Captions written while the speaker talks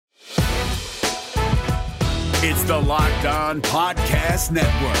It's the Locked On Podcast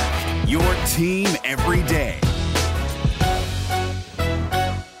Network, your team every day.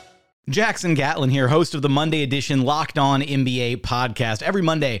 Jackson Gatlin here, host of the Monday edition Locked On NBA podcast. Every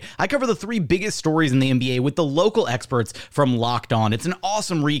Monday, I cover the three biggest stories in the NBA with the local experts from Locked On. It's an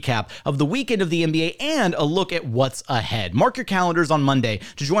awesome recap of the weekend of the NBA and a look at what's ahead. Mark your calendars on Monday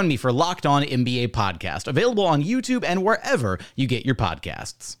to join me for Locked On NBA podcast, available on YouTube and wherever you get your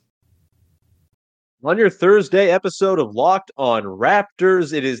podcasts. On your Thursday episode of Locked On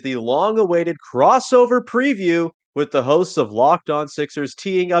Raptors, it is the long-awaited crossover preview with the hosts of Locked On Sixers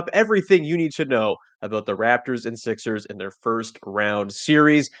teeing up everything you need to know about the Raptors and Sixers in their first round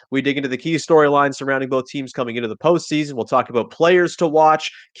series. We dig into the key storylines surrounding both teams coming into the postseason. We'll talk about players to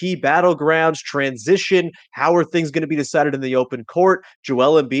watch, key battlegrounds, transition, how are things going to be decided in the open court,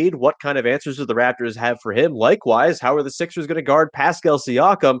 Joel Embiid, what kind of answers do the Raptors have for him? Likewise, how are the Sixers going to guard Pascal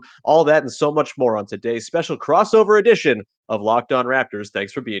Siakam? All that and so much more on today's special crossover edition of Locked On Raptors.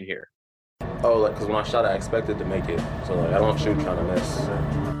 Thanks for being here. Because when I shot, I expected to make it. So, I don't shoot kind of miss.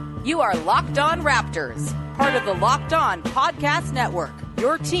 You are Locked On Raptors, part of the Locked On Podcast Network,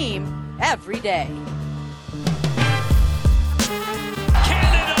 your team every day.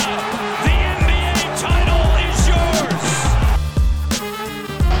 Canada, the NBA title is yours.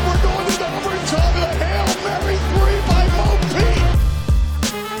 We're going to overtime and a Hail Mary 3 by Pompey.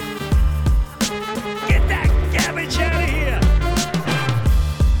 Get that garbage out of here.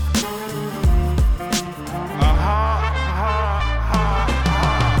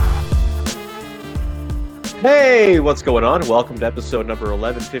 Hey, what's going on? Welcome to episode number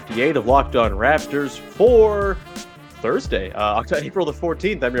 1158 of Locked On Raptors for Thursday, April the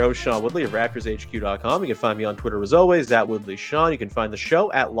 14th. I'm your host, Sean Woodley of RaptorsHQ.com. You can find me on Twitter as always, at WoodleySean. You can find the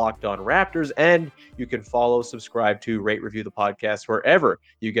show at Locked On Raptors, and you can follow, subscribe to, rate, review the podcast wherever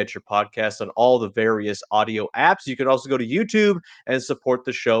you get your podcasts on all the various audio apps. You can also go to YouTube and support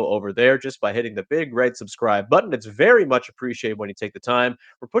the show over there just by hitting the big red subscribe button. It's very much appreciated when you take the time.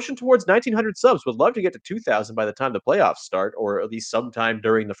 We're pushing towards 1,900 subs. Would love to get to 2,000 by the time the playoffs start, or at least sometime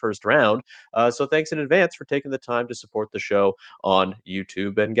during the first round. So thanks in advance for taking the time to support the show on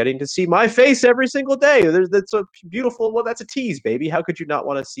YouTube and getting to see my face every single day. That's a beautiful, well, that's a tease, baby. How could you not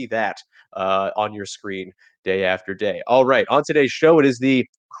want to see that on your screen day after day? All right, on today's show, it is the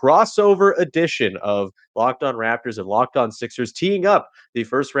crossover edition of Locked On Raptors and Locked On Sixers teeing up the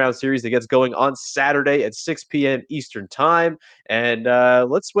first round series that gets going on Saturday at 6 p.m. Eastern Time. And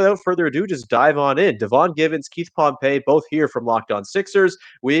let's, without further ado, just dive on in. Devon Givens, Keith Pompey, both here from Locked On Sixers.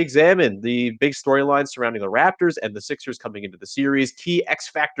 We examine the big storylines surrounding the Raptors and the Sixers coming into the series, key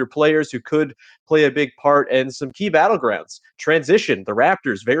X-factor players who could play a big part, and some key battlegrounds. Transition, the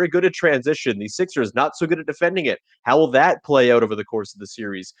Raptors, very good at transition. The Sixers, not so good at defending it. How will that play out over the course of the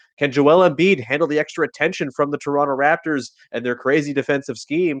series? Can Joel Embiid handle the extra attention from the Toronto Raptors and their crazy defensive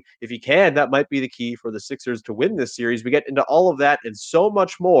scheme? If he can, that might be the key for the Sixers to win this series. We get into all of that and so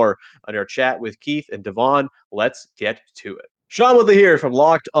much more on our chat with Keith and Devon. Let's get to it. Sean Woodley here from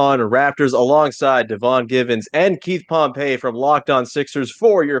Locked On Raptors alongside Devon Givens and Keith Pompey from Locked On Sixers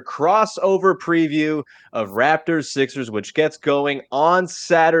for your crossover preview of Raptors-Sixers, which gets going on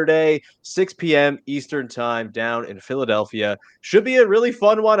Saturday, 6 p.m. Eastern Time down in Philadelphia. Should be a really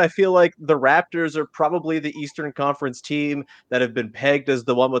fun one. I feel like the Raptors are probably the Eastern Conference team that have been pegged as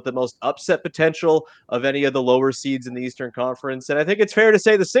the one with the most upset potential of any of the lower seeds in the Eastern Conference. And I think it's fair to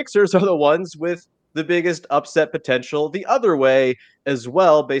say the Sixers are the ones with the biggest upset potential the other way as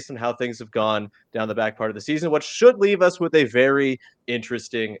well, based on how things have gone down the back part of the season, which should leave us with a very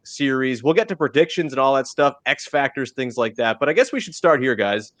interesting series. We'll get to predictions and all that stuff, X factors, things like that. But I guess we should start here,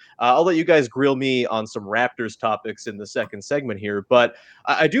 guys. I'll let you guys grill me on some Raptors topics in the second segment here. But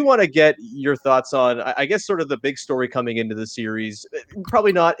I do want to get your thoughts on, I guess, sort of the big story coming into the series.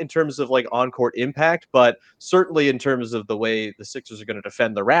 Probably not in terms of like on-court impact, but certainly in terms of the way the Sixers are going to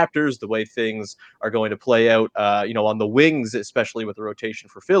defend the Raptors, the way things are going to play out, on the wings, especially with the rotation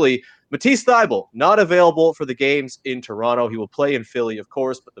for Philly. Matisse Thybulle, not available for the games in Toronto. He will play in Philly, of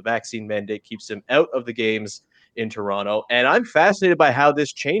course, but the vaccine mandate keeps him out of the games in Toronto. And I'm fascinated by how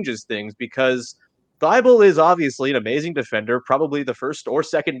this changes things, because Thybulle is obviously an amazing defender, probably the first or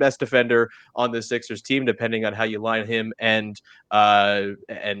second best defender on the Sixers team, depending on how you line him and Joel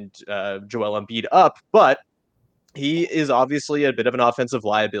Embiid up. But he is obviously a bit of an offensive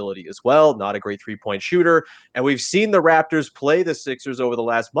liability as well, not a great three-point shooter. And we've seen the Raptors play the Sixers over the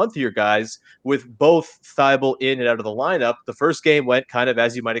last month here, guys, with both Thybulle in and out of the lineup. The first game went kind of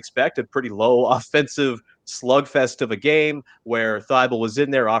as you might expect, a pretty low offensive slugfest of a game where Thybulle was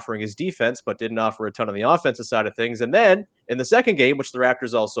in there offering his defense, but didn't offer a ton on the offensive side of things. And then In the second game, which the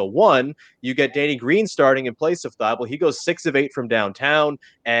Raptors also won, you get Danny Green starting in place of Thibault. He goes 6 of 8 from downtown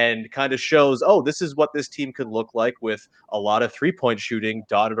and kind of shows, oh, this is what this team could look like with a lot of three-point shooting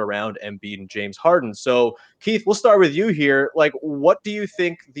dotted around Embiid and James Harden. So, Keith, we'll start with you here. Like, what do you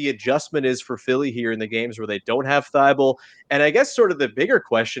think the adjustment is for Philly here in the games where they don't have Thibault? And I guess sort of the bigger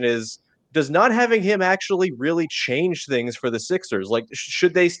question is, does not having him actually really change things for the Sixers? Like,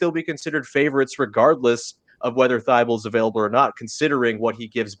 should they still be considered favorites regardless of whether Thibault is available or not, considering what he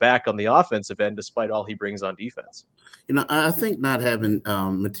gives back on the offensive end, despite all he brings on defense? I think not having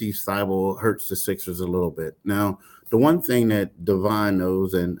Matisse Thybulle hurts the Sixers a little bit. Now, the one thing that Devon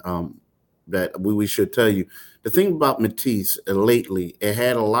knows and that we should tell you, the thing about Matisse lately, it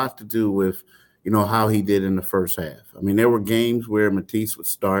had a lot to do with, how he did in the first half. I mean, there were games where Matisse would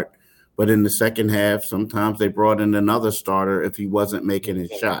start, but in the second half, sometimes they brought in another starter if he wasn't making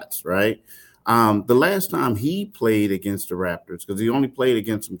his shots, right? The last time he played against the Raptors, because he only played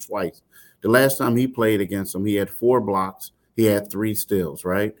against them twice, the last time he played against them, he had 4 blocks. He had 3 steals,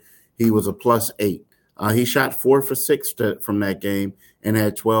 right? He was a +8. He shot 4 for 6 from that game and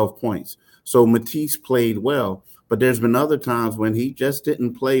had 12 points. So Matisse played well, but there's been other times when he just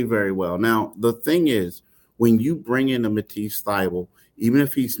didn't play very well. Now, the thing is, when you bring in a Matisse Thybulle, even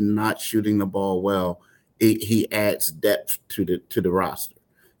if he's not shooting the ball well, he adds depth to the roster.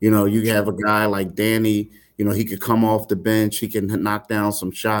 You have a guy like Danny, he could come off the bench, he can knock down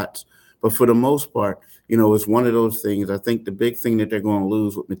some shots. But for the most part, it's one of those things. I think the big thing that they're going to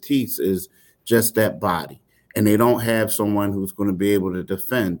lose with Matisse is just that body. And they don't have someone who's going to be able to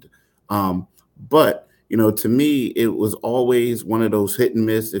defend. But to me, it was always one of those hit and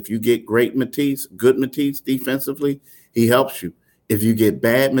miss. If you get good Matisse defensively, he helps you. If you get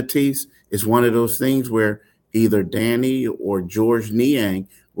bad Matisse, it's one of those things where either Danny or George Niang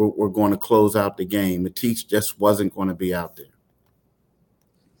were going to close out the game. Matisse just wasn't going to be out there.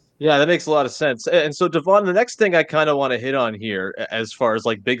 Yeah, that makes a lot of sense. And so, Devon, the next thing I kind of want to hit on here, as far as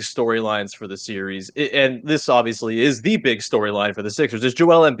like big storylines for the series, and this obviously is the big storyline for the Sixers, is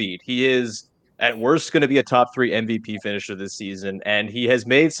Joel Embiid. He is at worst going to be a top 3 MVP finisher this season, and he has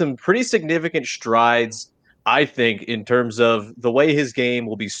made some pretty significant strides, I think, in terms of the way his game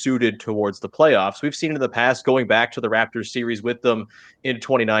will be suited towards the playoffs. We've seen in the past, going back to the Raptors series with them in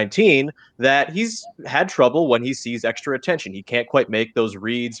 2019, that he's had trouble when he sees extra attention. He can't quite make those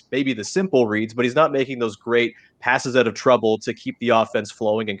reads, maybe the simple reads, but he's not making those great passes out of trouble to keep the offense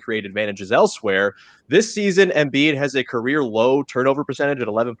flowing and create advantages elsewhere. This season, Embiid has a career low turnover percentage at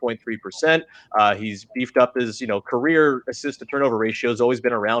 11.3%. He's beefed up his, career assist to turnover ratio has always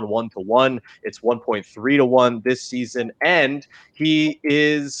been around 1-to-1. It's 1.3-to-1 this season. And he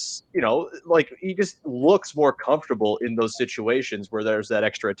is, he just looks more comfortable in those situations where there's that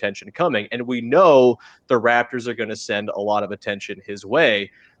extra attention coming. And we know the Raptors are going to send a lot of attention his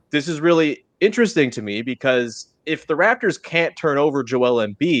way. This is really interesting to me because if the Raptors can't turn over Joel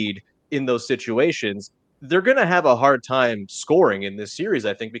Embiid in those situations, they're going to have a hard time scoring in this series,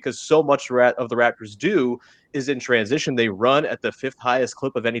 I think, because so much of the Raptors do is in transition. They run at the 5th highest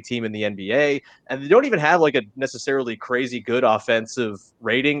clip of any team in the NBA, and they don't even have like a necessarily crazy good offensive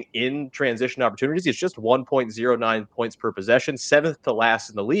rating in transition opportunities. It's just 1.09 points per possession, 7th to last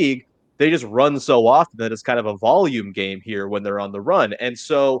in the league. They just run so often that it's kind of a volume game here when they're on the run. And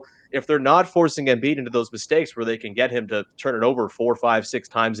so if they're not forcing Embiid into those mistakes where they can get him to turn it over 4, 5, 6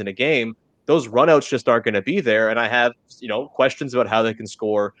 times in a game, those runouts just aren't going to be there. And I have, questions about how they can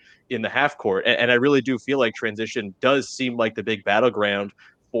score in the half court. And I really do feel like transition does seem like the big battleground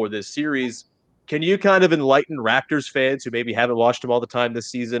for this series. Can you kind of enlighten Raptors fans who maybe haven't watched him all the time this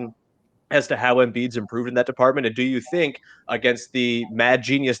season as to how Embiid's improved in that department? And do you think against the mad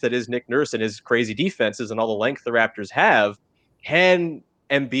genius that is Nick Nurse and his crazy defenses and all the length the Raptors have, can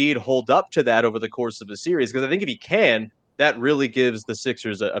Embiid hold up to that over the course of the series? Because I think if he can, that really gives the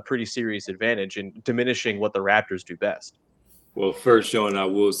Sixers a pretty serious advantage in diminishing what the Raptors do best. Well, first, Sean, I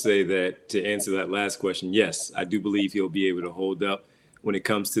will say that to answer that last question, yes, I do believe he'll be able to hold up when it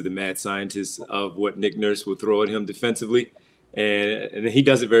comes to the mad scientists of what Nick Nurse will throw at him defensively. And he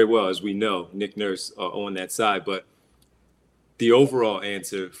does it very well, as we know, Nick Nurse on that side. But the overall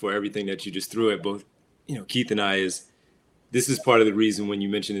answer for everything that you just threw at both, Keith and I is, this is part of the reason when you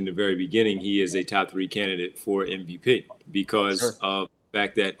mentioned in the very beginning, he is a top 3 candidate for MVP because of the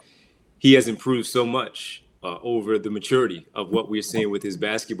fact that he has improved so much over the maturity of what we're seeing with his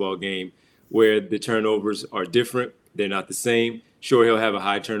basketball game, where the turnovers are different. They're not the same. Sure, he'll have a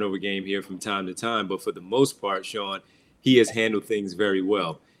high turnover game here from time to time, but for the most part, Sean, he has handled things very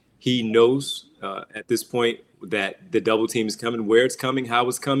well. He knows at this point that the double team is coming, where it's coming, how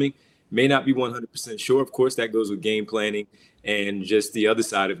it's coming, May not be 100% sure. Of course, that goes with game planning and just the other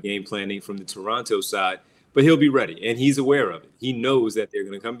side of game planning from the Toronto side. But he'll be ready, and he's aware of it. He knows that they're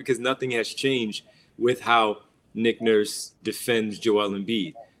going to come because nothing has changed with how Nick Nurse defends Joel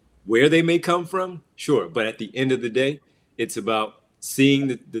Embiid. Where they may come from, sure. But at the end of the day, it's about seeing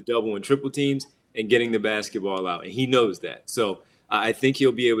the double and triple teams and getting the basketball out. And he knows that. So I think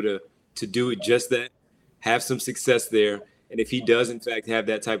he'll be able to do it just that, have some success there. And if he does, in fact, have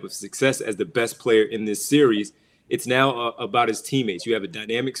that type of success as the best player in this series, it's now about his teammates. You have a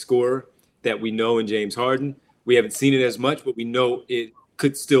dynamic scorer that we know in James Harden. We haven't seen it as much, but we know it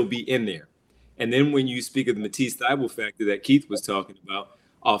could still be in there. And then when you speak of the Matisse Thybulle factor that Keith was talking about,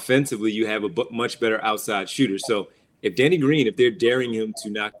 offensively, you have a much better outside shooter. So if Danny Green, if they're daring him to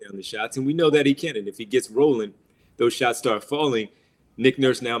knock down the shots, and we know that he can, and if he gets rolling, those shots start falling, Nick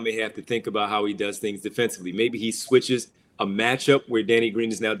Nurse now may have to think about how he does things defensively. Maybe he switches a matchup where Danny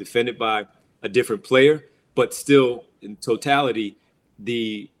Green is now defended by a different player, but still in totality,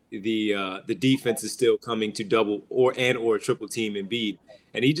 the defense is still coming to double or triple team Embiid.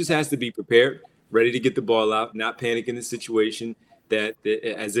 And he just has to be prepared, ready to get the ball out, not panic in the situation, that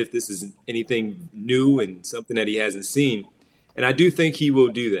as if this is anything new and something that he hasn't seen. And I do think he will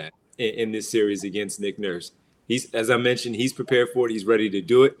do that in this series against Nick Nurse. As I mentioned, he's prepared for it. He's ready to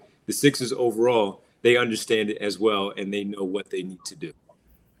do it. The Sixers overall, they understand it as well, and they know what they need to do.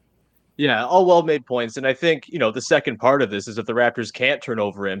 Yeah, all well-made points. And I think, the second part of this is if the Raptors can't turn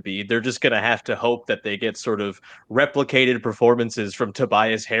over Embiid, they're just going to have to hope that they get sort of replicated performances from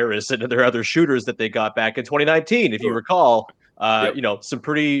Tobias Harris and their other shooters that they got back in 2019. If you recall, some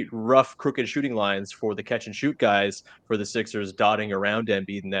pretty rough, crooked shooting lines for the catch-and-shoot guys for the Sixers dotting around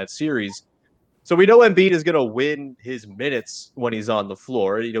Embiid in that series. So we know Embiid is going to win his minutes when he's on the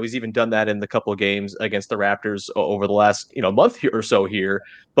floor. He's even done that in the couple of games against the Raptors over the last, month or so here.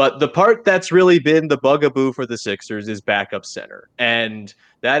 But the part that's really been the bugaboo for the Sixers is backup center. And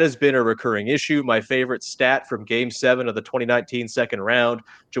that has been a recurring issue. My favorite stat from Game 7 of the 2019 second round,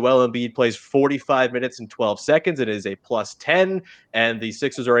 Joel Embiid plays 45 minutes and 12 seconds. It is a +10, and the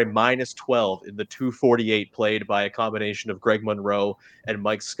Sixers are a -12 in the 248 played by a combination of Greg Monroe and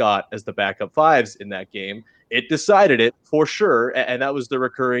Mike Scott as the backup fives in that game. It decided it for sure, and that was the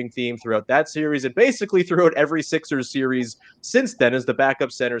recurring theme throughout that series and basically throughout every Sixers series since then, as the backup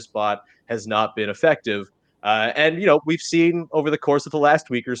center spot has not been effective. And we've seen over the course of the last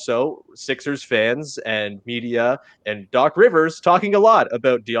week or so, Sixers fans and media and Doc Rivers talking a lot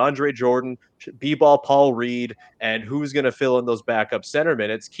about DeAndre Jordan, B-ball Paul Reed, and who's going to fill in those backup center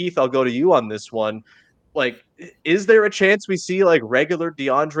minutes. Keith, I'll go to you on this one. Is there a chance we see regular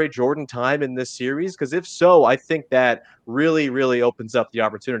DeAndre Jordan time in this series? Because if so, I think that really, really opens up the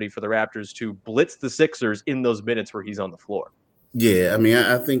opportunity for the Raptors to blitz the Sixers in those minutes where he's on the floor. Yeah, I mean,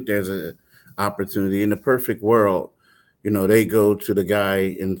 I think there's a opportunity in the perfect world. They go to the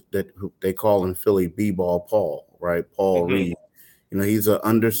guy who they call in Philly B-ball Paul, right? Paul Reed. He's an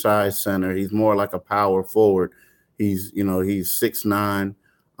undersized center. He's more like a power forward. He's 6'9".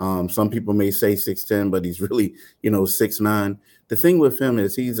 Some people may say 6'10", but he's really, 6'9". The thing with him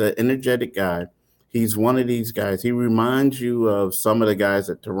is he's an energetic guy. He's one of these guys. He reminds you of some of the guys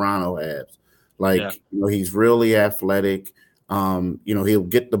that Toronto has. He's really athletic. He'll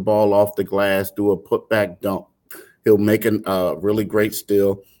get the ball off the glass, do a putback dunk. He'll make a really great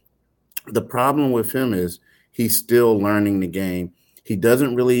steal. The problem with him is he's still learning the game. He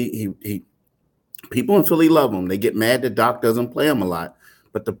doesn't really people in Philly love him. They get mad that Doc doesn't play him a lot.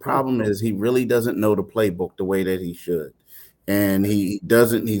 But the problem is he really doesn't know the playbook the way that he should. And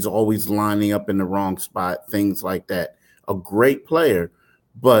he's always lining up in the wrong spot, things like that. A great player,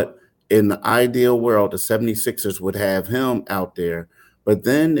 but in the ideal world, the 76ers would have him out there. But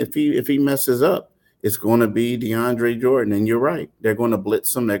then if he messes up, it's going to be DeAndre Jordan. And you're right. They're going to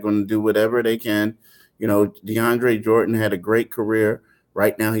blitz him. They're going to do whatever they can. DeAndre Jordan had a great career.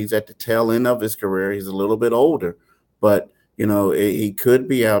 Right now he's at the tail end of his career. He's a little bit older. But, he could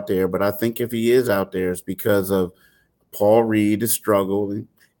be out there. But I think if he is out there, it's because of Paul Reed is struggling.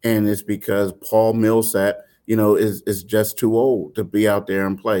 And it's because Paul Millsap, is just too old to be out there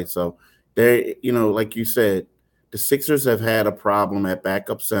and play. So they, like you said, the Sixers have had a problem at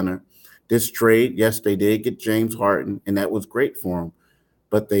backup center. This trade, yes, they did get James Harden, and that was great for them,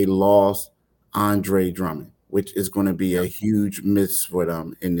 but they lost Andre Drummond, which is going to be a huge miss for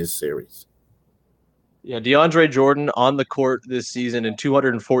them in this series. Yeah, DeAndre Jordan on the court this season in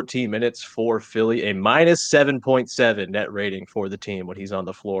 214 minutes for Philly, a -7.7 net rating for the team when he's on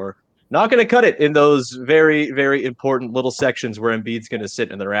the floor. Not going to cut it in those very, very important little sections where Embiid's going to sit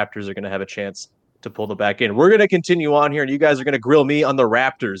and the Raptors are going to have a chance to pull them back in. We're going to continue on here, and you guys are going to grill me on the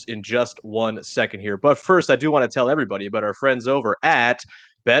Raptors in just 1 second here. But first, I do want to tell everybody about our friends over at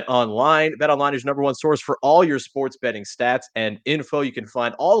Bet Online. Bet Online is your number one source for all your sports betting stats and info. You can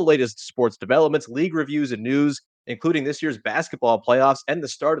find all the latest sports developments, league reviews, and news, including this year's basketball playoffs and the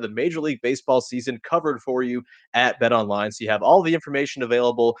start of the Major League Baseball season, covered for you at Bet Online. So you have all the information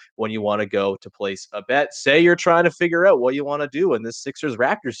available when you want to go to place a bet. Say you're trying to figure out what you want to do in this Sixers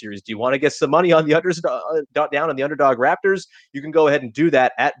Raptors series. Do you want to get some money on the down on the underdog Raptors? You can go ahead and do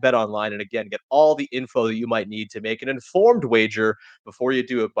that at Bet Online. And again, get all the info that you might need to make an informed wager before you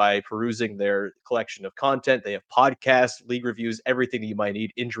do it by perusing their collection of content. They have podcasts, league reviews, everything that you might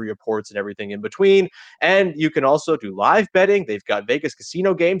need, injury reports, and everything in between. And you can also do live betting. They've got Vegas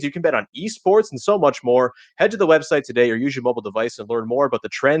casino games. You can bet on esports and so much more. Head to the website today or use your mobile device and learn more about the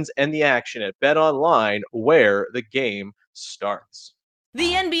trends and the action at Bet Online, where the game starts.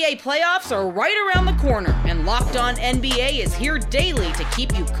 The NBA playoffs are right around the corner, and Locked On NBA is here daily to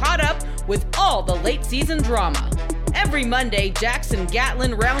keep you caught up with all the late season drama. Every Monday, Jackson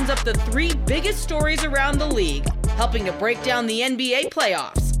Gatlin rounds up the 3 biggest stories around the league, helping to break down the NBA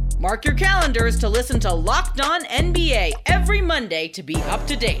playoffs. Mark your calendars to listen to Locked On NBA every Monday to be up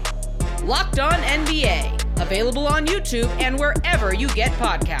to date. Locked On NBA, available on YouTube and wherever you get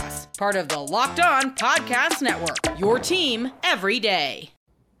podcasts. Part of the Locked On Podcast Network, your team every day.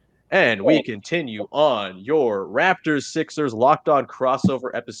 And we continue on your Raptors Sixers Locked On crossover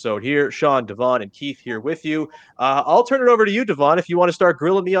episode here. Sean, Devon, and Keith here with you. I'll turn it over to you, Devon, if you want to start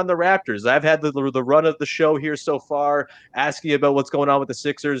grilling me on the Raptors. I've had the run of the show here so far, asking you about what's going on with the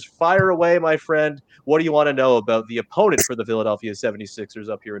Sixers. Fire away, my friend. What do you want to know about the opponent for the Philadelphia 76ers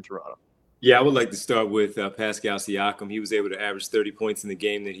up here in Toronto? Yeah, I would like to start with Pascal Siakam. He was able to average 30 points in the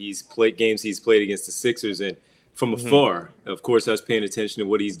game that he's played against the Sixers, and from afar, of course, I was paying attention to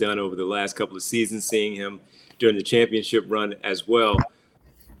what he's done over the last couple of seasons, seeing him during the championship run as well.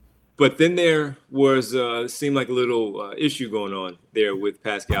 But then there was seemed like a little issue going on there with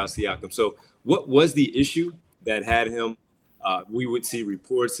Pascal Siakam. So what was the issue that had him? We would see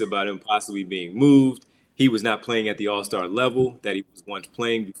reports about him possibly being moved. He was not playing at the All-Star level that he was once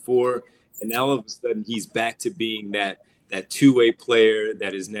playing before. And now all of a sudden he's back to being that two-way player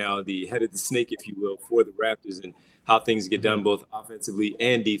that is now the head of the snake, if you will, for the Raptors, and how things get done both offensively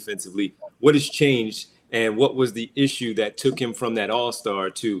and defensively. What has changed, and what was the issue that took him from that all-star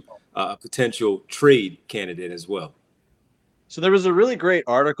to a potential trade candidate as well? So there was a really great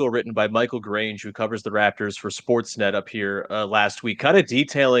article written by Michael Grange, who covers the Raptors for Sportsnet up here last week, kind of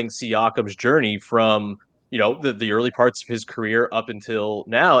detailing Siakam's journey from the early parts of his career up until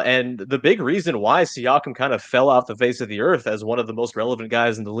now. And the big reason why Siakam kind of fell off the face of the earth as one of the most relevant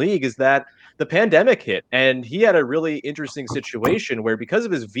guys in the league is that the pandemic hit. And he had a really interesting situation where, because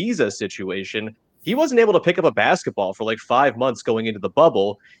of his visa situation, he wasn't able to pick up a basketball for like 5 months going into the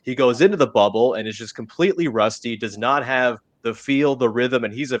bubble. He goes into the bubble and is just completely rusty, does not have the feel, the rhythm,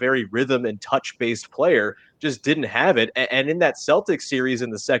 and he's a very rhythm and touch-based player, just didn't have it. And in that Celtics series in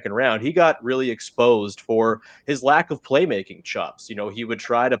the second round, he got really exposed for his lack of playmaking chops. He would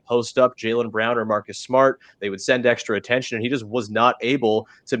try to post up Jaylen Brown or Marcus Smart. They would send extra attention, and he just was not able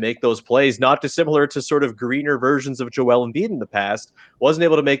to make those plays, not dissimilar to sort of greener versions of Joel Embiid in the past. Wasn't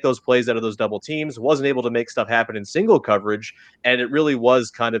able to make those plays out of those double teams, wasn't able to make stuff happen in single coverage, and it really was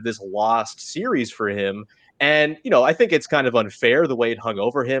kind of this lost series for him. And, I think it's kind of unfair the way it hung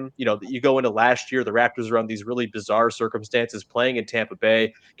over him. You go into last year, the Raptors were on these really bizarre circumstances, playing in Tampa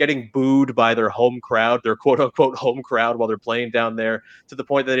Bay, getting booed by their home crowd, their quote unquote home crowd, while they're playing down there, to the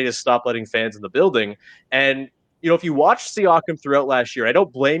point that they just stopped letting fans in the building. And, if you watched Siakam throughout last year, I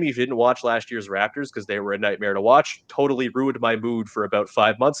don't blame you if you didn't watch last year's Raptors, because they were a nightmare to watch. Totally ruined my mood for about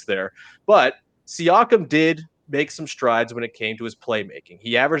 5 months there. But Siakam did make some strides when it came to his playmaking.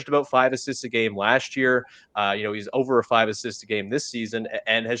 He averaged about 5 assists a game last year. He's over a 5 assists a game this season,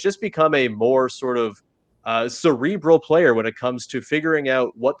 and has just become a more sort of cerebral player when it comes to figuring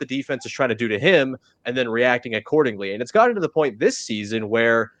out what the defense is trying to do to him and then reacting accordingly. And it's gotten to the point this season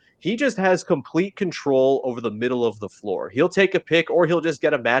where he just has complete control over the middle of the floor. He'll take a pick, or he'll just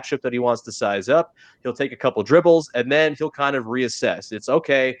get a matchup that he wants to size up. He'll take a couple dribbles, and then he'll kind of reassess. It's,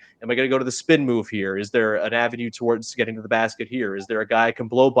 okay, am I going to go to the spin move here? Is there an avenue towards getting to the basket here? Is there a guy I can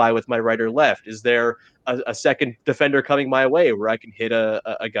blow by with my right or left? Is there a second defender coming my way where I can hit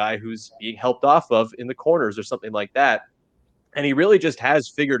a guy who's being helped off of in the corners or something like that? And he really just has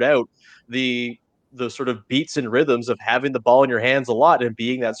figured out the sort of beats and rhythms of having the ball in your hands a lot and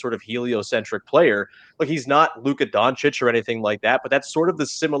being that sort of heliocentric player. Like, he's not Luka Doncic or anything like that, but that's sort of the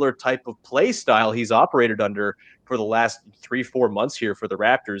similar type of play style he's operated under for the last 3-4 months here for the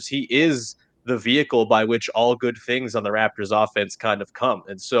Raptors. He is the vehicle by which all good things on the Raptors offense kind of come.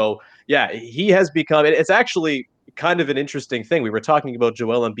 And so, yeah, he has become, it's actually kind of an interesting thing. We were talking about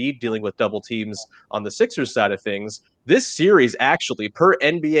Joel Embiid dealing with double teams on the Sixers side of things. This series actually, per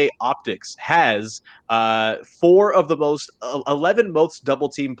NBA Optics, has 11 most double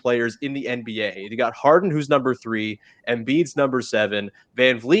team players in the NBA. You got Harden, who's number 3, Embiid's number 7,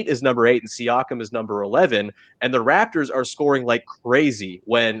 Van Vliet is number 8, and Siakam is number 11. And the Raptors are scoring like crazy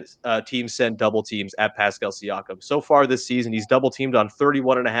when teams send double teams at Pascal Siakam. So far this season, he's double teamed on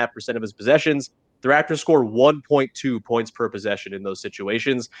 31.5% of his possessions. The Raptors score 1.2 points per possession in those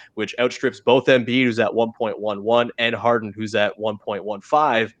situations, which outstrips both Embiid, who's at 1.11, and Harden, who's at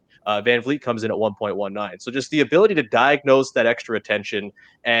 1.15. Van Vliet comes in at 1.19. So just the ability to diagnose that extra attention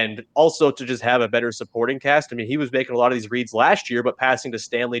and also to just have a better supporting cast. I mean, he was making a lot of these reads last year, but passing to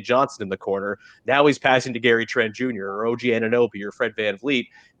Stanley Johnson in the corner. Now he's passing to Gary Trent Jr. or OG Anunoby or Fred Van Vliet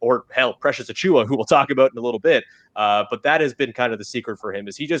or, hell, Precious Achiuwa, who we'll talk about in a little bit. But that has been kind of the secret for him,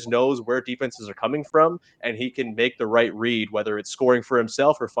 is he just knows where defenses are coming from, and he can make the right read, whether it's scoring for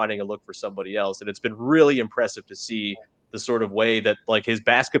himself or finding a look for somebody else. And it's been really impressive to see the sort of way that like his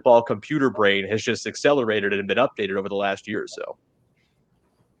basketball computer brain has just accelerated and been updated over the last year or so.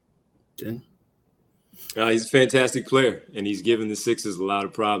 Okay. He's a fantastic player, and he's given the Sixers a lot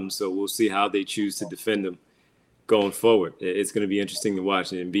of problems. So we'll see how they choose to defend him going forward. It's going to be interesting to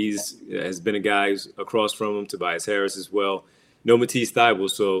watch. And Embiid has been a guy who's across from him, Tobias Harris as well. No Matisse Thybulle,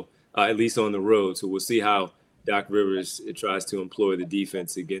 so at least on the road. So we'll see how Doc Rivers tries to employ the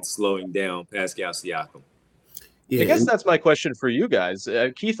defense against slowing down Pascal Siakam. Yeah, I guess that's my question for you guys.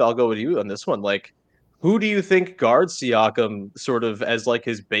 Keith, I'll go with you on this one. Like, who do you think guards Siakam sort of as like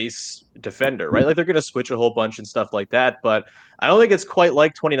his base defender, right? Like they're going to switch a whole bunch and stuff like that. But I don't think it's quite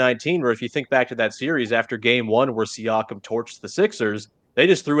like 2019, where if you think back to that series after game 1 where Siakam torched the Sixers, they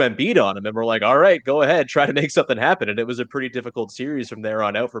just threw Embiid on him and were like, all right, go ahead, try to make something happen. And it was a pretty difficult series from there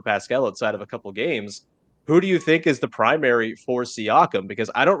on out for Pascal outside of a couple games. Who do you think is the primary for Siakam?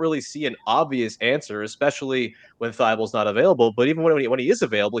 Because I don't really see an obvious answer, especially when Thybulle's not available. But even when he is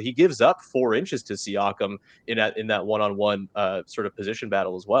available, he gives up 4 inches to Siakam in that one-on-one sort of position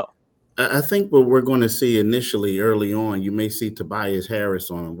battle as well. I think what we're going to see initially early on, you may see Tobias Harris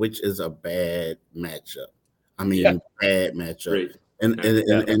on him, which is a bad matchup. I mean, bad matchup.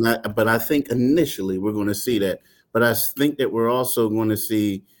 Great. But I think initially we're going to see that. But I think that we're also going to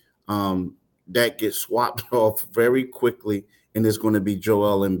see that gets swapped off very quickly, and it's going to be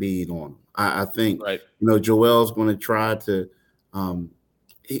Joel Embiid on him. I think, Joel's going to try to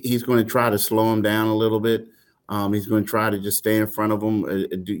he's going to try to slow him down a little bit. He's going to try to just stay in front of him,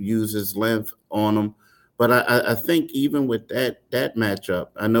 use his length on him. But I think even with that matchup,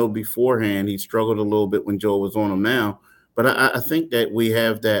 I know beforehand he struggled a little bit when Joel was on him now. But I think that we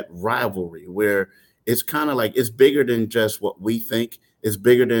have that rivalry where it's kind of like it's bigger than just what we think. It's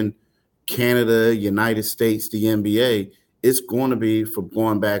bigger than Canada, United States, the NBA. It's going to be for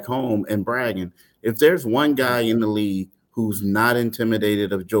going back home and bragging. If there's one guy in the league who's not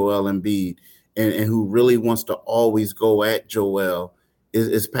intimidated of Joel Embiid and who really wants to always go at Joel,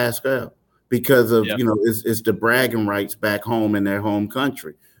 is Pascal, because of, it's the bragging rights back home in their home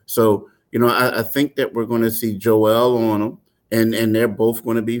country. So, I think that we're going to see Joel on him, and they're both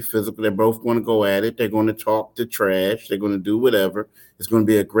going to be physical. They're both going to go at it. They're going to talk the trash. They're going to do whatever. It's going to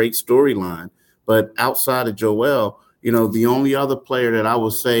be a great storyline. But outside of Joel, the only other player that I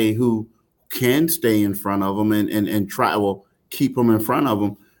would say who can stay in front of him and try, keep him in front of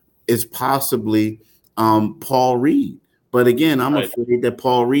him is possibly Paul Reed. But again, I'm afraid that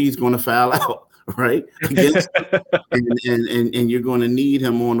Paul Reed's going to foul out, right? Against and you're going to need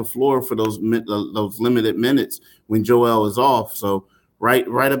him on the floor for those limited minutes when Joel is off. So right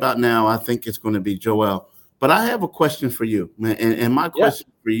about now, I think it's going to be Joel. But I have a question for you, man. And my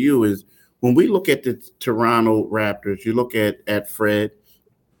question for you is, when we look at the Toronto Raptors, you look at Fred,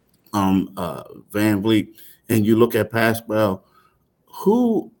 Van Vliet, and you look at Pascal,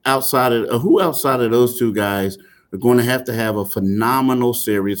 who outside of those two guys are going to have a phenomenal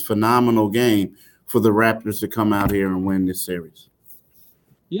series, phenomenal game for the Raptors to come out here and win this series?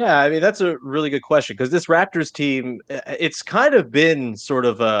 Yeah, I mean, that's a really good question, because this Raptors team, it's kind of been sort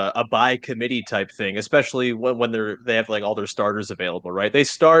of a by committee type thing, especially when they have like all their starters available, right? They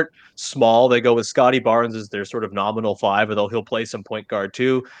start small. They go with Scotty Barnes as their sort of nominal 5, although he'll play some point guard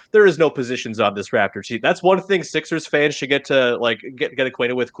too. There is no positions on this Raptors team. That's one thing Sixers fans should get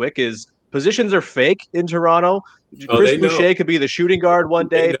acquainted with quick, is positions are fake in Toronto. Chris Boucher could be the shooting guard one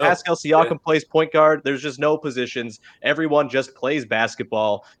day. Pascal Siakam plays point guard. There's just no positions. Everyone just plays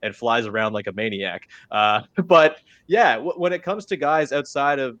basketball and flies around like a maniac. But yeah, when it comes to guys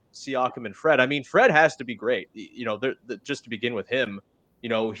outside of Siakam and Fred, I mean, Fred has to be great. Just to begin with him,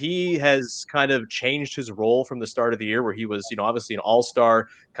 he has kind of changed his role from the start of the year where he was, obviously an all-star,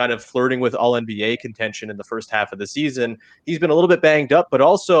 kind of flirting with all-NBA contention in the first half of the season. He's been a little bit banged up, but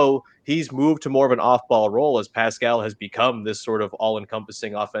also he's moved to more of an off-ball role as Pascal has become this sort of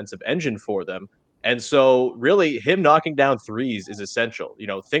all-encompassing offensive engine for them. And so really him knocking down threes is essential.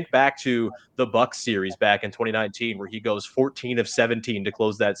 Think back to the Bucks series back in 2019 where he goes 14 of 17 to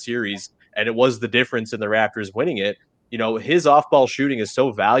close that series, and it was the difference in the Raptors winning it. His off-ball shooting is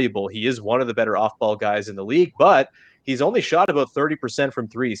so valuable. He is one of the better off-ball guys in the league, but he's only shot about 30% from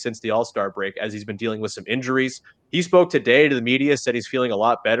three since the All-Star break as he's been dealing with some injuries. He spoke today to the media, said he's feeling a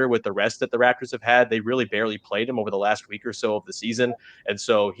lot better with the rest that the Raptors have had. They really barely played him over the last week or so of the season. And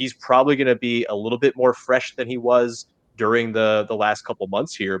so he's probably going to be a little bit more fresh than he was during the last couple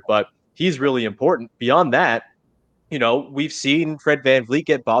months here, but he's really important. Beyond that, we've seen Fred VanVleet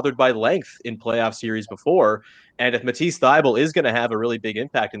get bothered by length in playoff series before. And if Matisse Thybulle is going to have a really big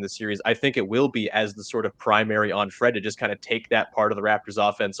impact in the series, I think it will be as the sort of primary on Fred to just kind of take that part of the Raptors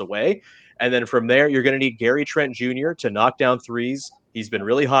offense away. And then from there, you're going to need Gary Trent Jr. to knock down threes. He's been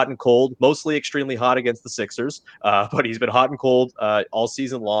really hot and cold, mostly extremely hot against the Sixers, but he's been hot and cold all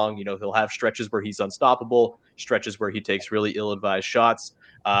season long. He'll have stretches where he's unstoppable, stretches where he takes really ill-advised shots.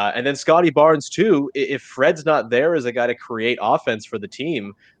 And then Scotty Barnes, too. If Fred's not there as a guy to create offense for the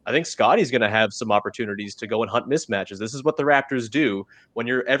team, I think Scotty's going to have some opportunities to go and hunt mismatches. This is what the Raptors do. When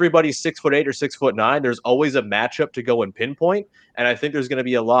everybody's 6'8" or 6'9", there's always a matchup to go and pinpoint. And I think there's going to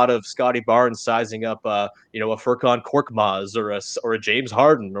be a lot of Scotty Barnes sizing up, a Furkan Korkmaz or a James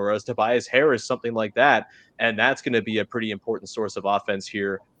Harden or a Tobias Harris, something like that. And that's going to be a pretty important source of offense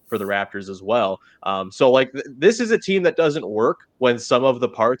here for the Raptors as well. This is a team that doesn't work when some of the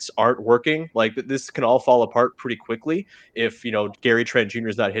parts aren't working. This can all fall apart pretty quickly if, Gary Trent Jr.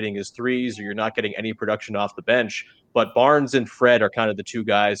 is not hitting his threes or you're not getting any production off the bench. But Barnes and Fred are kind of the two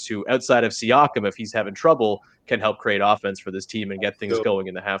guys who, outside of Siakam, if he's having trouble, can help create offense for this team and get things going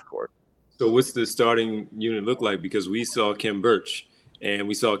in the half court. So what's the starting unit look like? Because we saw Khem Birch, and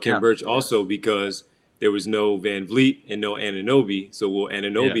we saw Khem Birch also because there was no VanVleet and no Anunoby. So will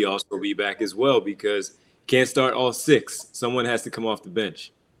Anunoby also be back as well? Because can't start all six. Someone has to come off the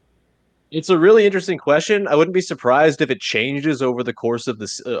bench. It's a really interesting question. I wouldn't be surprised if it changes over the course of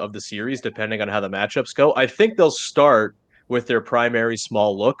the series, depending on how the matchups go. I think they'll start with their primary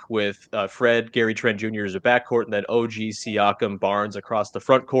small look with Fred, Gary Trent Jr. as a backcourt, and then OG, Siakam, Barnes across the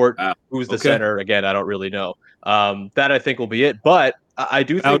front court. Who's the center? Again, I don't really know. That I think will be it. But I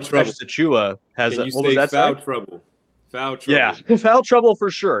do think Precious Achiuwa has foul trouble. Foul trouble. Yeah, foul trouble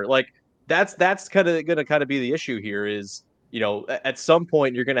for sure. That's kind of going to be the issue here is, at some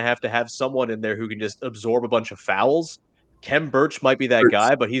point you're going to have someone in there who can just absorb a bunch of fouls. Khem Birch might be that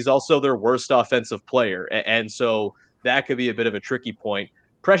guy, but he's also their worst offensive player. And so that could be a bit of a tricky point.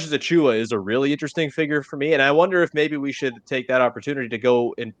 Precious Achiuwa is a really interesting figure for me, and I wonder if maybe we should take that opportunity to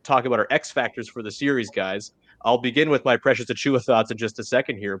go and talk about our X factors for the series, guys. I'll begin with my Precious Achiuwa thoughts in just a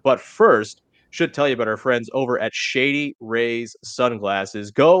second here, but first, should tell you about our friends over at Shady Rays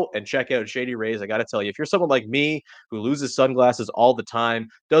Sunglasses. Go and check out Shady Rays. I got to tell you, if you're someone like me who loses sunglasses all the time,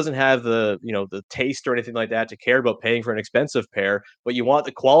 doesn't have the taste or anything like that to care about paying for an expensive pair, but you want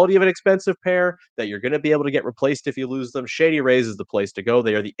the quality of an expensive pair that you're going to be able to get replaced if you lose them, Shady Rays is the place to go.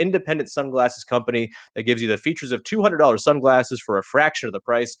 They are the independent sunglasses company that gives you the features of $200 sunglasses for a fraction of the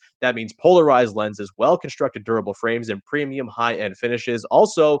price. That means polarized lenses, well-constructed durable frames, and premium high-end finishes.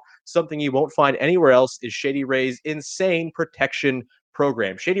 Also, something you won't find anywhere else is Shady Rays' insane protection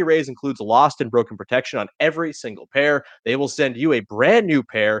program. Shady Rays includes lost and broken protection on every single pair. They will send you a brand new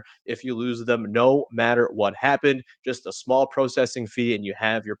pair if you lose them, no matter what happened. Just a small processing fee and you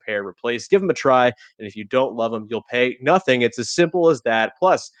have your pair replaced. Give them a try, and if you don't love them, you'll pay nothing. It's as simple as that.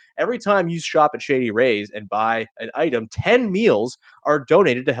 Plus, every time you shop at Shady Rays and buy an item, 10 meals are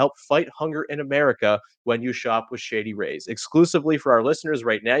donated to help fight hunger in America when you shop with Shady Rays. Exclusively for our listeners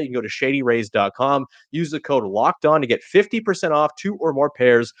right now, you can go to shadyrays.com, use the code LOCKEDON to get 50% off 2 or more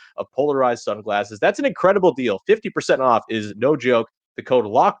pairs of polarized sunglasses. That's an incredible deal. 50% off is no joke. The code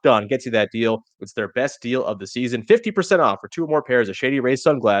LOCKEDON gets you that deal. It's their best deal of the season. 50% off for 2 or more pairs of Shady Rays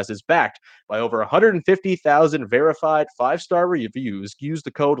sunglasses, backed by over 150,000 verified 5-star reviews. Use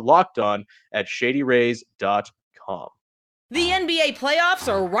the code LOCKEDON at shadyrays.com. The NBA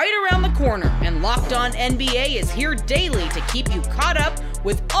playoffs are right around the corner, and Locked On NBA is here daily to keep you caught up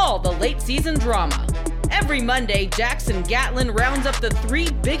with all the late season drama. Every Monday, Jackson Gatlin rounds up the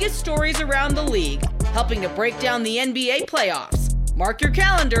 3 biggest stories around the league, helping to break down the NBA playoffs. Mark your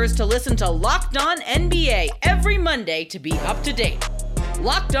calendars to listen to Locked On NBA every Monday to be up to date.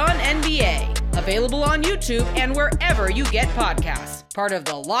 Locked On NBA, available on YouTube and wherever you get podcasts. Part of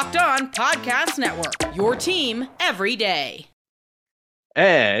the Locked On Podcast Network, your team every day.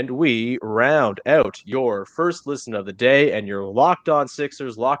 And we round out your first listen of the day and your Locked On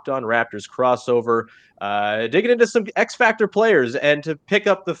Sixers, Locked On Raptors crossover, digging into some X Factor players. And to pick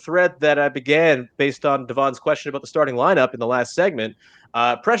up the thread that I began based on Devon's question about the starting lineup in the last segment,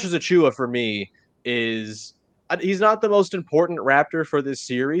 Precious Achiuwa for me is... He's not the most important Raptor for this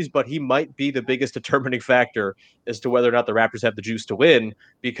series, but he might be the biggest determining factor as to whether or not the Raptors have the juice to win,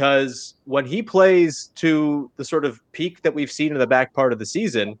 because when he plays to the sort of peak that we've seen in the back part of the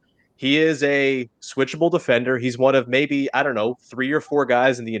season, he is a switchable defender. He's one of maybe, 3 or 4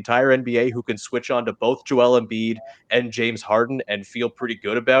 guys in the entire NBA who can switch on to both Joel Embiid and James Harden and feel pretty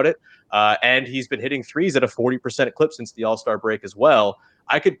good about it. And he's been hitting threes at a 40% clip since the All-Star break as well.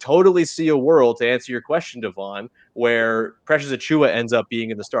 I could totally see a world, to answer your question, Devon, where Precious Achiuwa ends up being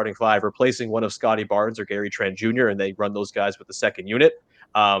in the starting 5, replacing one of Scotty Barnes or Gary Trent Jr., and they run those guys with the second unit.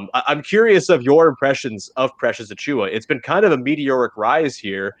 I'm curious of your impressions of Precious Achiuwa. It's been kind of a meteoric rise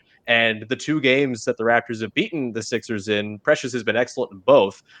here, and the 2 games that the Raptors have beaten the Sixers in, Precious has been excellent in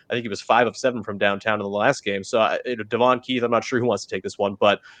both. I think he was 5 of 7 from downtown in the last game. So, Devon, Keith, I'm not sure who wants to take this one,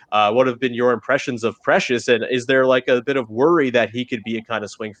 but what have been your impressions of Precious? And is there like a bit of worry that he could be a kind of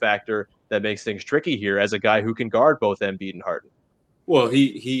swing factor that makes things tricky here as a guy who can guard both Embiid and Harden? Well,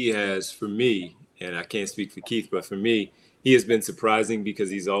 he has, for me, and I can't speak for Keith, but for me, he has been surprising because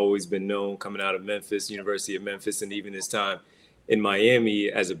he's always been known coming out of Memphis, University of Memphis, and even his time in Miami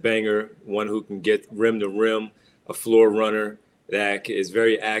as a banger, one who can get rim to rim, a floor runner that is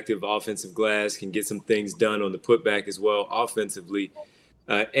very active, offensive glass, can get some things done on the putback as well offensively,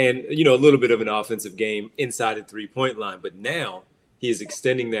 and, a little bit of an offensive game inside the three-point line. But now he is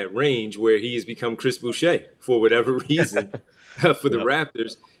extending that range where he has become Chris Boucher for whatever reason for the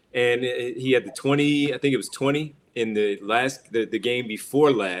Raptors. And he had the 20, I think it was 20 in the game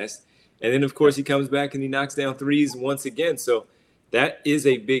before last. And then, of course, he comes back and he knocks down threes once again. So that is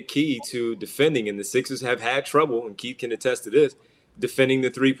a big key to defending. And the Sixers have had trouble, and Keith can attest to this, defending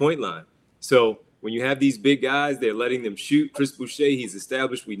the three-point line. So when you have these big guys, they're letting them shoot. Chris Boucher, he's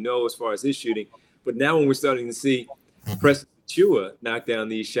established, we know, as far as his shooting. But now when we're starting to see Precious Achiuwa knock down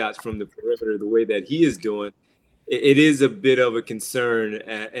these shots from the perimeter the way that he is doing, it is a bit of a concern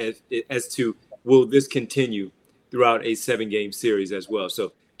as to will this continue throughout a 7-game series as well.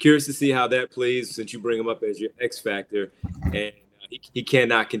 So curious to see how that plays since you bring him up as your X factor. And he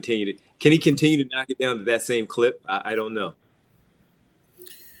cannot continue to – can he continue to knock it down to that same clip? I don't know.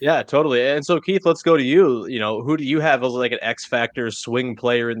 Yeah, totally. And so, Keith, let's go to you. Who do you have as like an X factor swing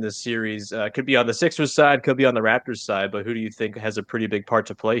player in this series? Could be on the Sixers side, could be on the Raptors side, but who do you think has a pretty big part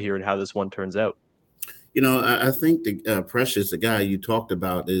to play here and how this one turns out? I think the Precious, the guy you talked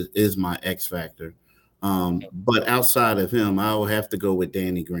about, is my X factor. But outside of him, I will have to go with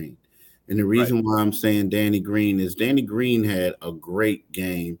Danny Green. And the reason why I'm saying Danny Green is Danny Green had a great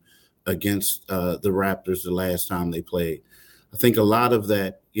game against the Raptors the last time they played. I think a lot of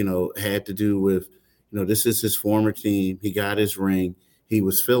that, had to do with, this is his former team. He got his ring. He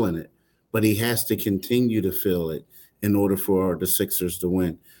was feeling it. But he has to continue to feel it in order for the Sixers to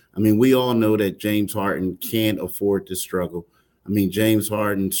win. I mean, we all know that James Harden can't afford to struggle. I mean, James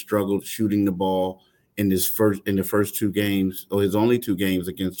Harden struggled shooting the ball in the first 2 games, or his only 2 games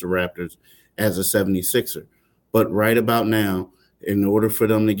against the Raptors as a 76er. But right about now, in order for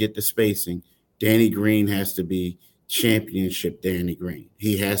them to get the spacing, Danny Green has to be championship Danny Green.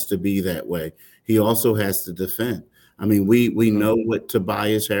 He has to be that way. He also has to defend. I mean, we know what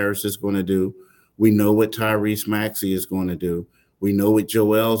Tobias Harris is going to do. We know what Tyrese Maxey is going to do. We know what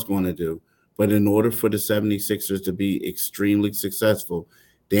Joel's going to do. But in order for the 76ers to be extremely successful,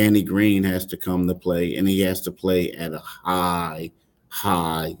 Danny Green has to come to play, and he has to play at a high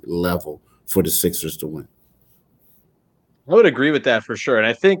level for the Sixers to win. I would agree with that for sure. And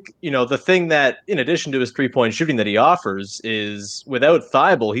I think, the thing that, in addition to his three-point shooting that he offers, is without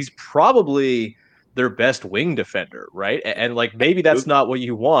Thibault, he's probably their best wing defender, right? And maybe that's not what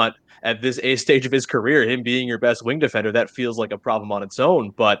you want at this stage of his career, him being your best wing defender. That feels like a problem on its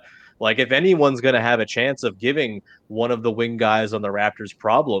own. But if anyone's going to have a chance of giving one of the wing guys on the Raptors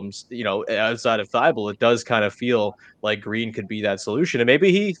problems, outside of Thibault, it does kind of feel like Green could be that solution. And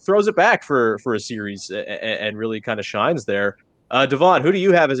maybe he throws it back for a series and really kind of shines there. Devon, who do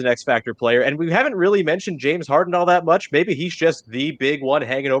you have as an X Factor player? And we haven't really mentioned James Harden all that much. Maybe he's just the big one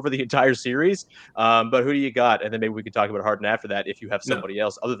hanging over the entire series. But who do you got? And then maybe we could talk about Harden after that if you have somebody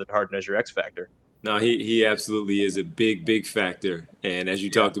else other than Harden as your X Factor. No, he absolutely is a big factor. And as you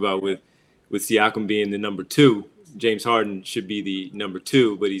talked about with Siakam being the number 2, James Harden should be the number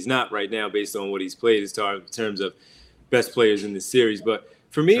 2, but he's not right now based on what he's played in terms of best players in the series. But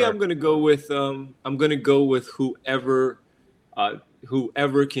for me, I'm going to go with whoever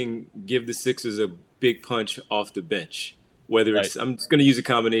can give the Sixers a big punch off the bench. Whether it's I'm just going to use a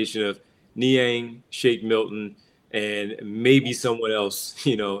combination of Niang, Shake Milton, and maybe someone else,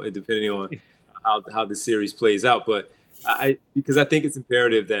 depending on how the series plays out. But because I think it's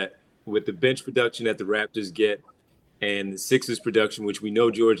imperative that with the bench production that the Raptors get and the Sixers production, which we know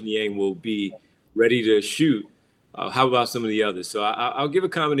George Niang will be ready to shoot, how about some of the others? So I'll give a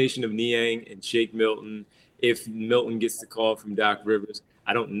combination of Niang and Shake Milton. If Milton gets the call from Doc Rivers,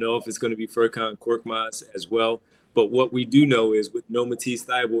 I don't know if it's going to be Furkan Korkmaz as well. But what we do know is with no Matisse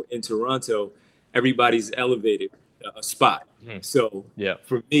Thybulle in Toronto, everybody's elevated a spot. So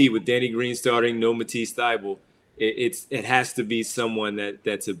for me, with Danny Green starting, no Matisse Thybulle, it has to be someone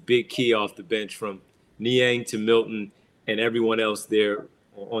that's a big key off the bench from Niang to Milton and everyone else there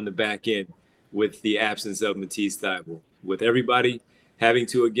on the back end with the absence of Matisse Thybulle. With everybody having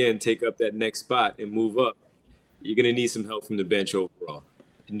to, again, take up that next spot and move up, you're going to need some help from the bench overall.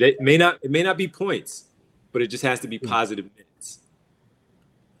 And it may not be points, but it just has to be positive minutes.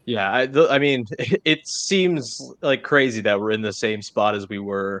 Yeah, I mean, it seems like crazy that we're in the same spot as we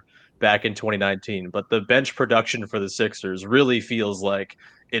were back in 2019, but the bench production for the Sixers really feels like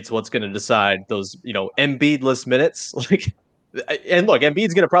it's what's going to decide those, Embiid-less minutes. And look,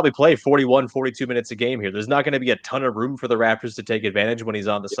 Embiid's going to probably play 41, 42 minutes a game here. There's not going to be a ton of room for the Raptors to take advantage when he's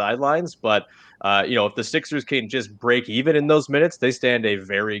on the sidelines. But, if the Sixers can just break even in those minutes, they stand a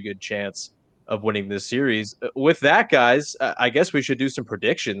very good chance of winning this series. With that, guys, I guess we should do some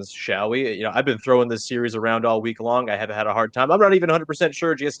predictions, shall we? I've been throwing this series around all week long. I haven't had a hard time. I'm not even 100%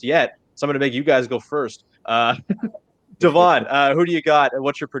 sure just yet, so I'm going to make you guys go first. Devon, who do you got, and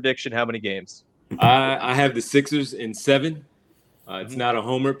what's your prediction? How many games? I have the Sixers in 7. It's not a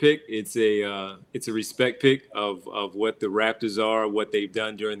homer pick. It's a respect pick of what the Raptors are, what they've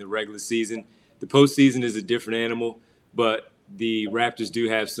done during the regular season. The postseason is a different animal, but the Raptors do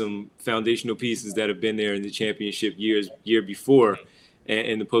have some foundational pieces that have been there in the championship year before and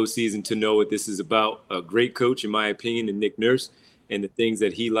in the postseason to know what this is about. A great coach, in my opinion, and Nick Nurse, and the things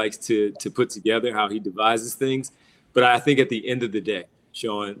that he likes to put together, how he devises things. But I think at the end of the day,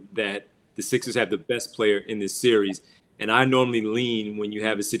 Sean, that the Sixers have the best player in this series. And I normally lean when you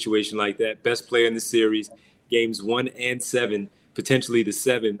have a situation like that, best player in the series, games 1 and 7, potentially the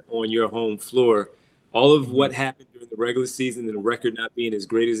 7 on your home floor. All of what happened during the regular season and the record not being as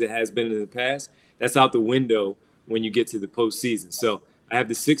great as it has been in the past, that's out the window when you get to the postseason. So I have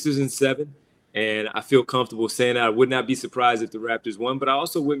the Sixers in 7, and I feel comfortable saying that. I would not be surprised if the Raptors won, but I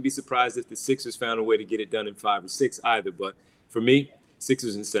also wouldn't be surprised if the Sixers found a way to get it done in 5 or 6 either. But for me,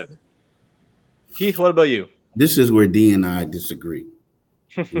 Sixers in 7. Keith, what about you? This is where D and I disagree.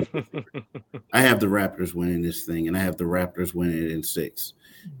 I have the Raptors winning this thing, and I have the Raptors winning it in 6.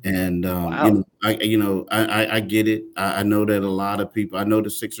 And wow. I get it. I know that a lot of people. I know the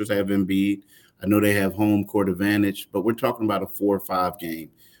Sixers have Embiid. I know they have home court advantage, but we're talking about a 4 or 5 game,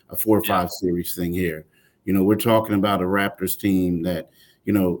 a 4 or 5 series thing here. We're talking about a Raptors team that,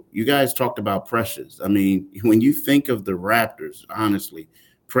 you guys talked about Precious. I mean, when you think of the Raptors, honestly,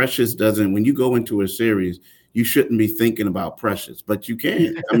 Precious doesn't. When you go into a series, you shouldn't be thinking about Precious, but you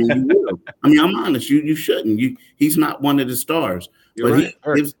can. I mean, you will. I mean, I'm honest. You shouldn't. He's not one of the stars, but he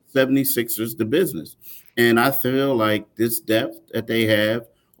gives 76ers the business. And I feel like this depth that they have,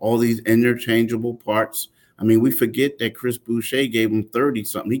 all these interchangeable parts. I mean, we forget that Chris Boucher gave them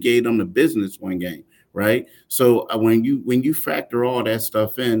 30-something. He gave them the business one game, right? So when you factor all that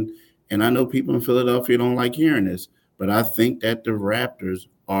stuff in, and I know people in Philadelphia don't like hearing this, but I think that the Raptors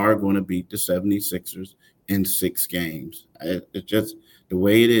are going to beat the 76ers in 6 games. It's just the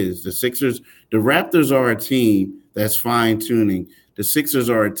way it is. The Raptors are a team that's fine-tuning. The Sixers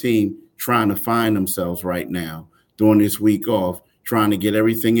are a team trying to find themselves right now during this week off, trying to get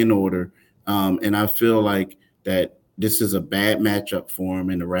everything in order. And I feel like that this is a bad matchup for them,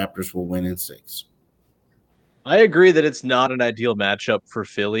 and the Raptors will win in 6. I agree that it's not an ideal matchup for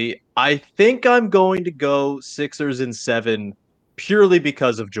Philly. I think I'm going to go Sixers in 7 purely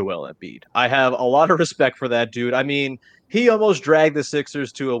because of Joel Embiid. I have a lot of respect for that dude. I mean, he almost dragged the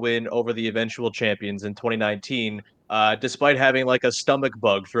Sixers to a win over the eventual champions in 2019. despite having like a stomach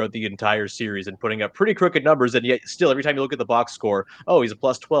bug throughout the entire series and putting up pretty crooked numbers. And yet still, every time you look at the box score, oh, he's a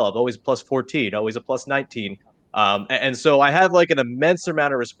plus 12. Oh, he's a plus 14. Oh, he's a plus 19. And so I have like an immense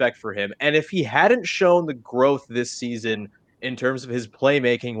amount of respect for him. And if he hadn't shown the growth this season in terms of his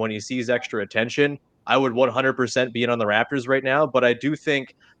playmaking when he sees extra attention, I would 100% be in on the Raptors right now. But I do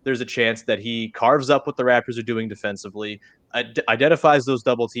think there's a chance that he carves up what the Raptors are doing defensively, identifies those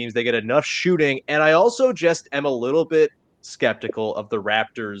double teams, they get enough shooting. And I also just am a little bit skeptical of the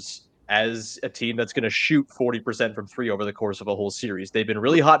Raptors as a team that's going to shoot 40% from three over the course of a whole series. They've been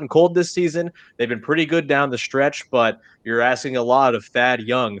really hot and cold this season. They've been pretty good down the stretch, but you're asking a lot of Thad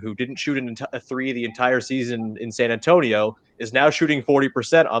Young, who didn't shoot a three the entire season in San Antonio, is now shooting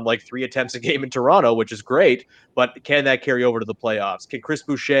 40% on like 3 attempts a game in Toronto, which is great. But can that carry over to the playoffs? Can Chris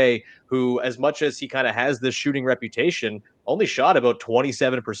Boucher, who, as much as he kind of has this shooting reputation, only shot about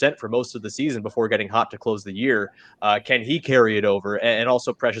 27% for most of the season before getting hot to close the year, can he carry it over? And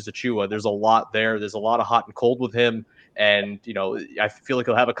also Precious Achiuwa. There's a lot there. There's a lot of hot and cold with him. And, you know, I feel like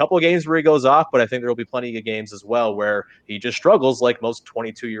he'll have a couple of games where he goes off, but I think there will be plenty of games as well where he just struggles like most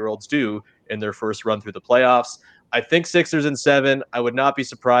 22-year-olds do in their first run through the playoffs. I think Sixers in 7. I would not be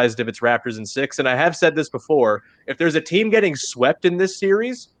surprised if it's Raptors in 6. And I have said this before, if there's a team getting swept in this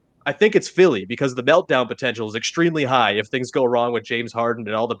series, I think it's Philly, because the meltdown potential is extremely high if things go wrong with James Harden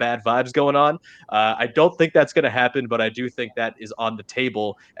and all the bad vibes going on. I don't think that's going to happen, but I do think that is on the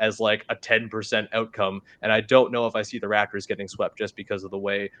table as like a 10% outcome. And I don't know if I see the Raptors getting swept just because of the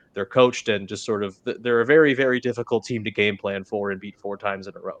way they're coached and just sort of they're a very, very difficult team to game plan for and beat 4 times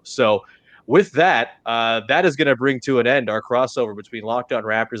in a row. So with that, that is going to bring to an end our crossover between Locked On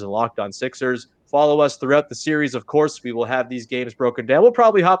Raptors and Locked On Sixers. Follow us throughout the series. Of course, we will have these games broken down. We'll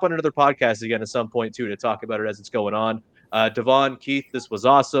probably hop on another podcast again at some point, too, to talk about it as it's going on. Devon, Keith, this was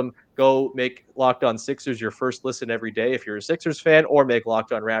awesome. Go make Locked On Sixers your first listen every day if you're a Sixers fan, or make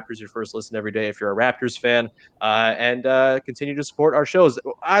Locked On Raptors your first listen every day if you're a Raptors fan, and continue to support our shows.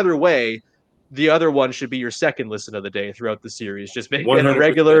 Either way, the other one should be your second listen of the day throughout the series. Just make it a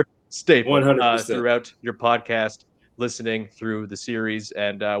regular staple throughout your podcast listening through the series.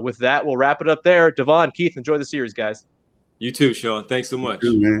 And with that, we'll wrap it up there. Devon, Keith, enjoy the series, guys. You too, Sean. Thanks so much.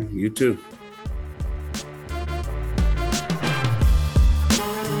 You too, man. You too.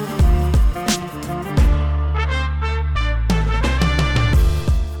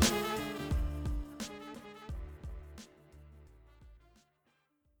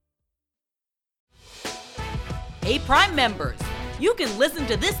 Hey, Prime members, you can listen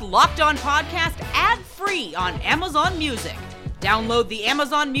to this Locked On podcast ad-free on Amazon Music. Download the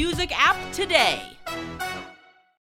Amazon Music app today.